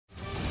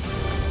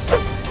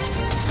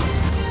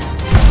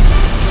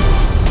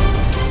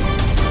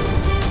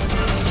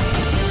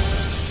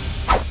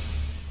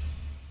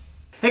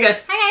Hey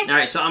guys. Hi guys.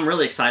 Alright, so I'm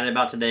really excited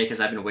about today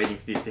because I've been waiting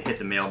for these to hit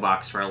the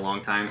mailbox for a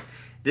long time.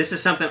 This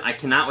is something I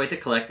cannot wait to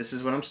collect. This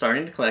is what I'm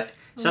starting to collect.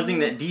 Something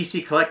that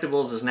DC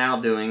Collectibles is now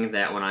doing,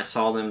 that when I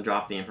saw them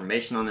drop the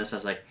information on this, I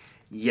was like,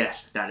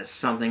 yes, that is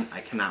something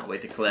I cannot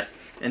wait to collect.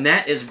 And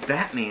that is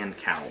Batman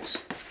cowls.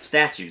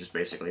 Statues,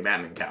 basically,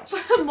 Batman cowls.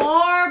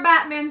 More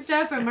Batman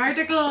stuff for Mark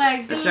to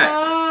collect. That's Lord.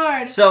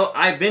 right. So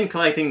I've been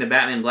collecting the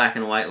Batman black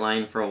and white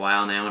line for a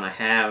while now, and I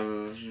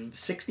have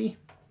 60.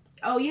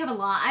 Oh, you have a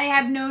lot. I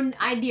have no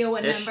idea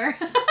what number.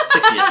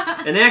 60 ish.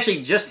 And they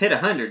actually just hit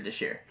 100 this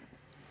year.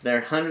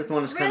 Their 100th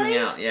one is coming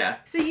out, yeah.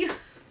 So you...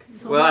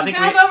 Well, I think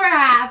we have over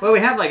half. Well, we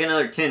have like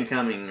another 10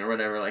 coming or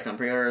whatever, like on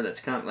pre-order that's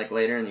come like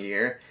later in the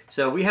year.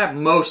 So we have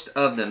most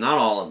of them, not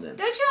all of them.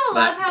 Don't you all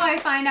love how I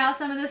find out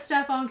some of this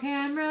stuff on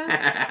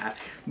camera?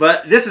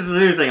 But this is the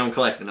new thing I'm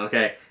collecting,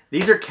 okay?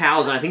 These are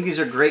cowls, and I think these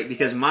are great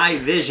because my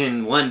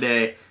vision one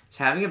day is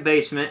having a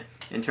basement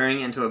and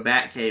turning it into a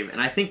bat cave.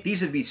 And I think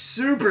these would be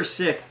super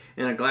sick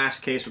in a glass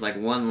case with like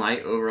one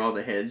light over all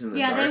the heads in the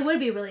dark. They would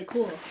be really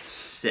cool.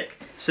 Sick.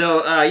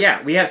 So,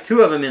 yeah, we have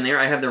two of them in there.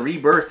 I have the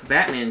Rebirth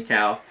Batman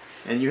cowl,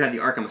 and you have the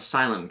Arkham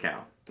Asylum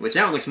cowl, which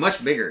that one looks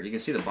much bigger. You can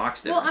see the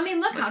box difference. Well, I mean,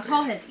 look how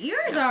tall his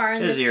ears are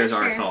in His this ears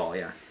picture. are tall,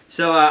 yeah.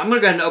 So I'm going to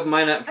go ahead and open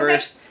mine up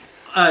first.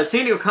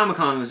 San Diego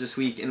Comic-Con was this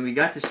week, and we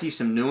got to see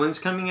some new ones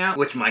coming out,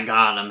 which, my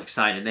God, I'm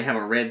excited. They have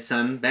a Red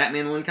Sun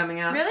Batman one coming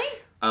out. Really?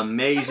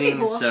 Amazing.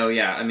 Cool. So,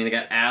 yeah, I mean, they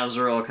got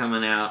Azrael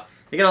coming out.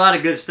 They got a lot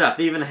of good stuff.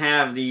 They even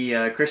have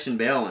the Christian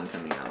Bale one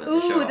coming out.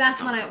 Ooh,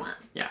 that's what I want.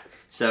 Yeah.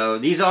 So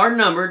these are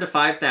numbered to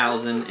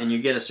 5,000, and you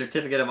get a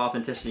certificate of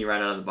authenticity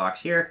right out of the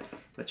box here,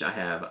 which I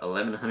have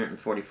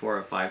 1,144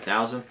 of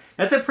 5,000.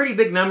 That's a pretty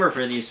big number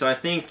for these, so I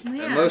think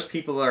most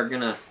people are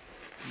gonna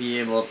be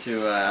able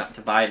to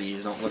buy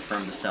these. Don't look for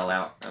them to sell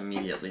out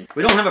immediately.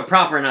 We don't have a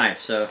proper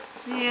knife, so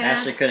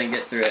Ashley couldn't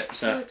get through it.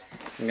 So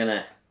I'm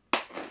gonna.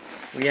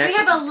 We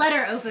have a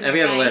letter opener. We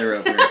have a letter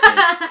opener.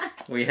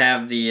 We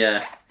have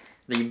the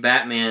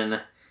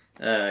Batman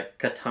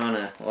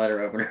katana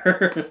letter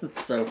opener.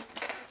 So.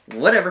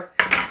 Whatever.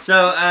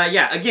 So,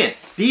 yeah, again,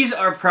 these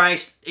are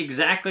priced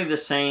exactly the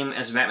same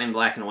as Batman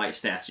black and white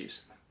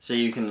statues. So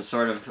you can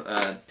sort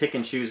of pick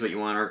and choose what you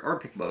want, or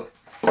pick both.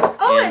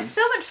 Oh, and it's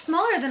so much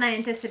smaller than I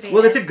anticipated.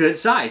 Well, it's a good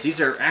size.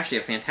 These are actually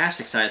a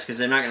fantastic size because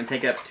they're not going to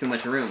take up too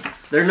much room.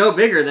 They're no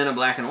bigger than a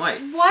black and white.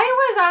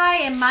 Why was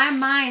I, in my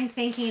mind,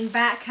 thinking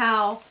Bat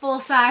Cowl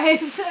full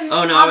size?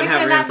 Oh, no, I wouldn't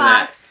have room for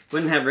that.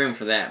 Wouldn't have room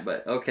for that,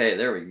 but okay,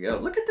 there we go.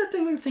 Look at that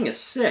thing. The thing is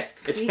sick.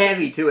 It's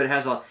heavy, too. It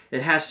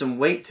has some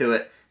weight to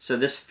it. So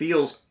this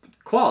feels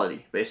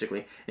quality,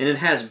 basically. And it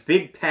has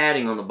big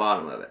padding on the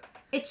bottom of it.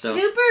 It's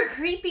super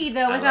creepy,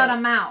 though, without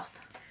a mouth.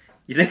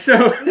 You think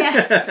so?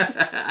 Yes.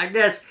 I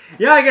guess.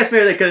 Yeah, I guess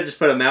maybe they could have just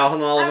put a mouth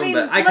on all of them,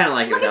 but I kind of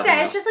like it without Look at that.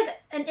 the It's just like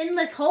an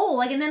endless hole,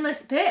 like an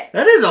endless pit.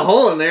 That is a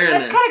hole in there.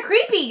 That's kind of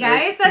creepy,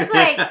 guys. That's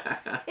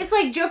like, it's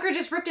like Joker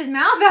just ripped his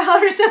mouth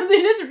out or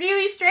something. It's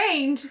really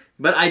strange.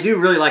 But I do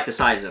really like the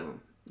size of them.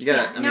 You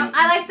gotta,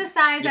 I like the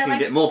size. You can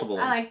get multiple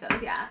ones. I like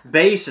those, yeah.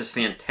 Base is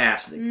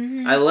fantastic.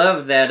 I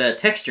love that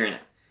texture in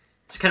it.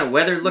 It's kind of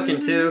weathered looking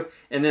too,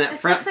 and then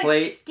that front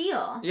plate. Like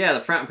steel. Yeah, the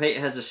front plate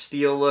has a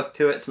steel look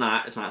to it. It's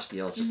not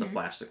steel. It's just a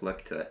plastic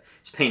look to it.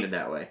 It's painted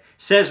that way. It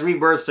says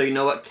Rebirth, so you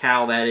know what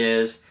cowl that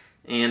is.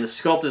 And the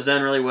sculpt is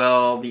done really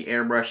well. The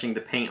airbrushing, the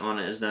paint on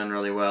it is done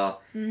really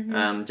well.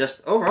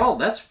 Just overall,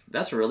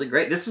 that's really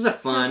great. This is a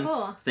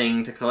fun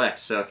thing to collect.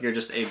 So if you're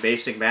just a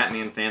basic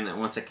Batman fan that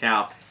wants a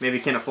cowl,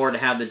 maybe can't afford to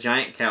have the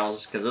giant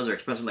cowls because those are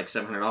expensive, like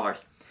 $700.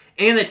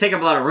 And they take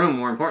up a lot of room,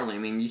 more importantly. I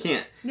mean, you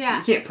can't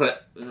put,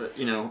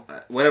 you know,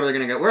 whatever they're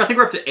going to go. I think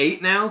we're up to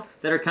 8 now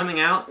that are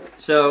coming out.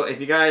 So if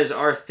you guys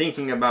are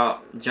thinking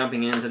about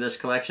jumping into this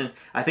collection,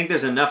 I think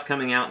there's enough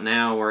coming out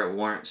now where it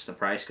warrants the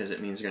price because it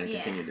means you're going to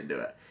continue to do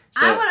it.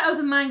 So, I want to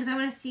open mine because I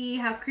want to see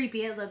how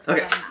creepy it looks.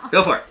 Okay,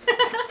 go for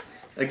it.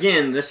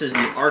 Again, this is the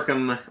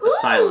Arkham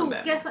Asylum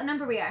Batman. Guess what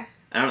number we are?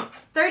 I don't know.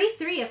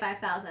 33 of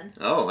 5,000.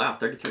 Oh, wow,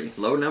 33.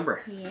 Low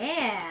number.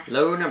 Yeah.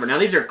 Low number. Now,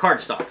 these are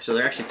cardstock, so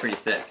they're actually pretty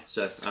thick.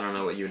 So, I don't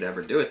know what you would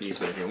ever do with these,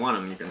 but if you want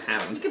them, you can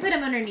have them. You can put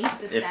them underneath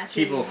the statue. If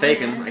people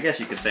fake them, I guess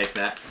you could fake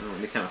that. It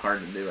would be kind of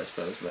hard to do, I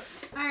suppose, but...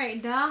 All right,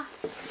 doll.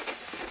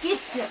 Get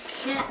your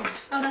kitten.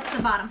 Oh, that's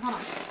the bottom. Hold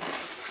on.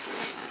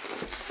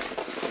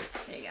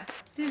 There you go.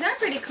 These are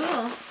pretty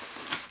cool.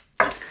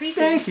 Just creepy.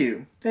 Thank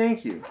you.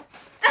 Thank you.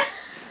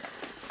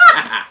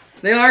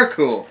 They are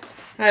cool.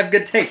 I have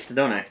good taste,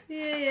 don't I?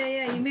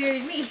 Yeah. You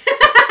married me.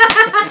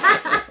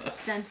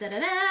 Dun, da, da,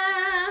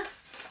 da.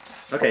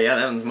 Okay, yeah,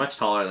 that one's much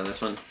taller than this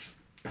one.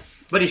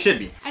 But he should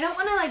be. I don't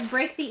want to, like,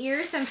 break the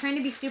ears, so I'm trying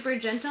to be super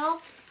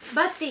gentle.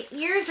 But the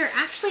ears are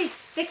actually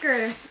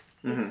thicker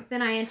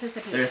than I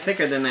anticipated. They're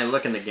thicker than they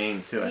look in the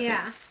game, too, I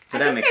think.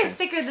 But I think they're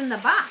thicker than the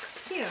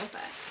box, too.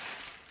 But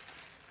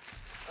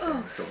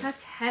cool.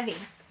 That's heavy.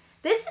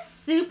 This is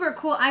super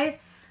cool.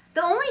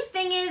 The only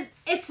thing is,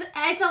 it's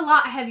a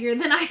lot heavier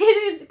than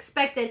I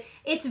expected.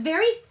 It's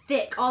very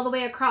thick all the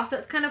way across, so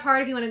it's kind of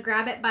hard if you want to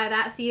grab it by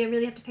that, so you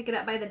really have to pick it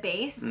up by the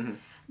base.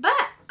 But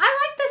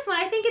I like the this one.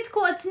 I think it's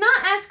cool. It's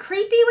not as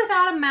creepy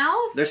without a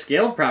mouth. They're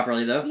scaled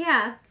properly, though.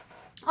 Yeah.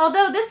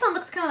 Although this one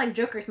looks kind of like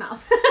Joker's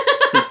mouth.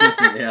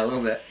 Yeah, a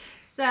little bit.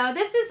 So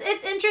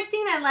it's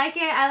interesting. I like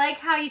it. I like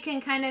how you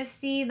can kind of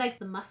see like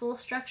the muscle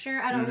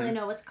structure. I don't really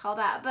know what to call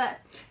that, but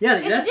yeah,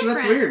 that's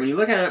weird. When you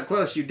look at it up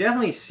close, you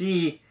definitely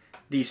see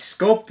the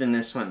sculpt in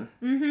this one.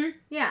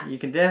 Yeah. You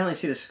can definitely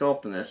see the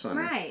sculpt in this one.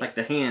 Right. Like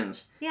the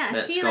hands.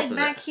 Yeah, see like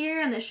back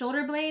here and the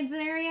shoulder blades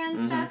area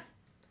and stuff.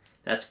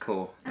 That's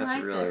cool. That's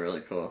like really, this.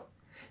 really cool.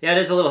 Yeah, it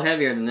is a little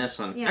heavier than this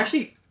one. Yeah.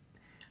 Actually,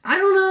 I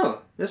don't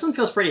know. This one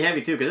feels pretty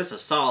heavy too because it's a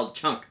solid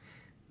chunk.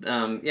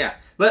 Yeah.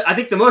 But I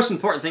think the most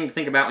important thing to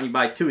think about when you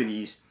buy 2 of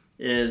these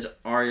is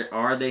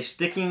are they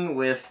sticking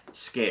with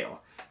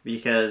scale?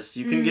 Because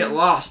you can get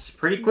lost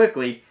pretty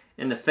quickly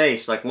in the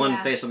face. Like one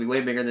face will be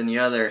way bigger than the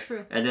other.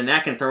 True. And then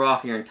that can throw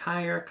off your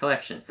entire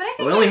collection. But I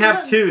think we only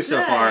have 2 good.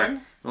 so far.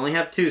 We only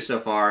have 2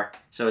 so far.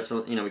 So it's,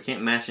 you know, we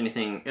can't match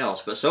anything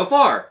else. But so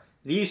far,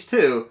 these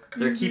 2,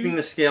 they're keeping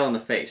the scale in the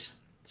face.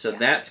 So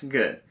that's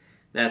good.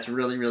 That's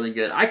really, really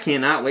good. I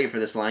cannot wait for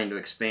this line to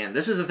expand.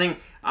 This is the thing.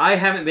 I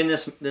haven't been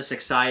this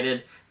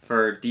excited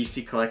for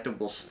DC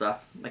Collectibles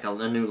stuff, like a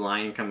new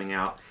line coming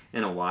out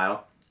in a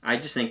while. I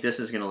just think this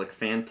is going to look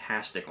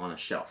fantastic on a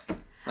shelf.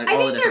 Like I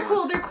think they're cool.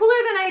 Ones. They're cooler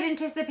than I had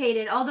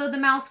anticipated, although the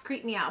mouths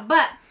creep me out.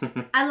 But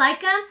I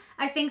like them.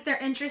 I think they're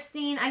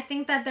interesting. I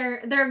think that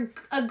they're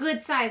a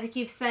good size, like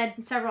you've said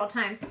several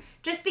times.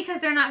 Just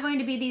because they're not going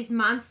to be these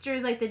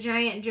monsters like the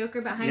giant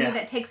Joker behind me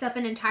that takes up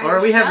an entire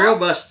Or we shelf. have real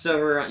busts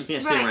over. You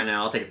can't see it right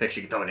now. I'll take a picture.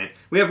 You can throw it in.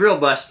 We have real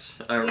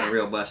busts, a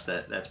real bust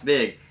that's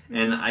big.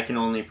 And I can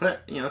only put,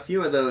 you know, a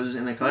few of those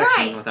in the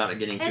collection without it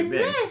getting too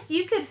big. And this,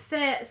 you could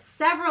fit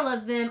several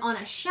of them on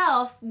a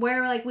shelf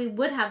where, like, we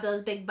would have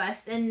those big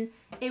busts, and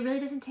it really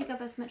doesn't take up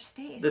as much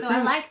space.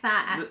 I like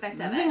that aspect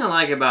of it. The thing I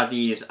like about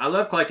these, I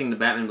love collecting the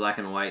Batman black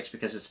and whites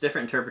because it's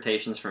different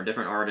interpretations from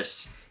different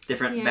artists,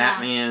 different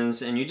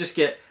Batmans, and you just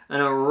get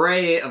an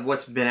array of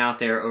what's been out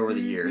there over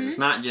the years. It's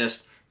not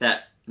just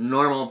that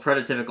normal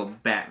prototypical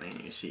Batman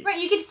you see. Right,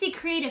 you get to see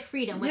creative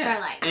freedom, which I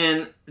like.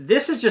 And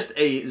this is just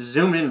a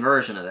zoomed in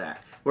version of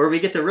that, where we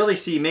get to really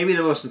see maybe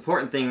the most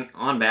important thing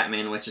on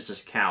Batman, which is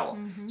his cowl.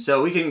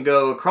 So we can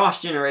go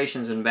across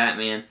generations in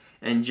Batman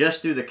and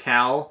just do the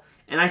cowl,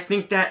 and I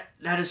think that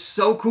is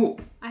so cool.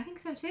 I think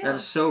so too. That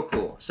is so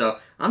cool. So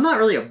I'm not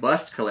really a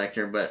bust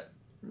collector, but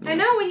I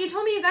know, when you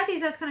told me you got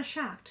these, I was kind of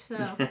shocked. So,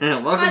 but they're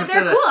cool.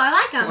 I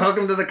like them.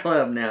 Welcome to the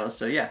club now.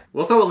 So yeah,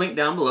 we'll throw a link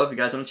down below if you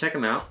guys want to check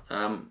them out.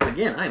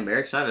 Again, I am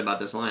very excited about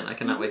this line. I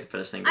cannot wait for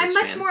this thing to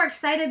expand. I'm much more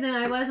excited than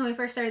I was when we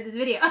first started this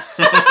video.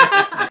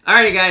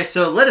 Alrighty guys,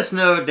 so let us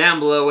know down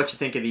below what you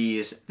think of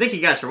these. Thank you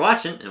guys for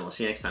watching, and we'll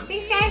see you next time.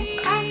 Thanks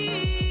guys.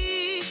 Bye.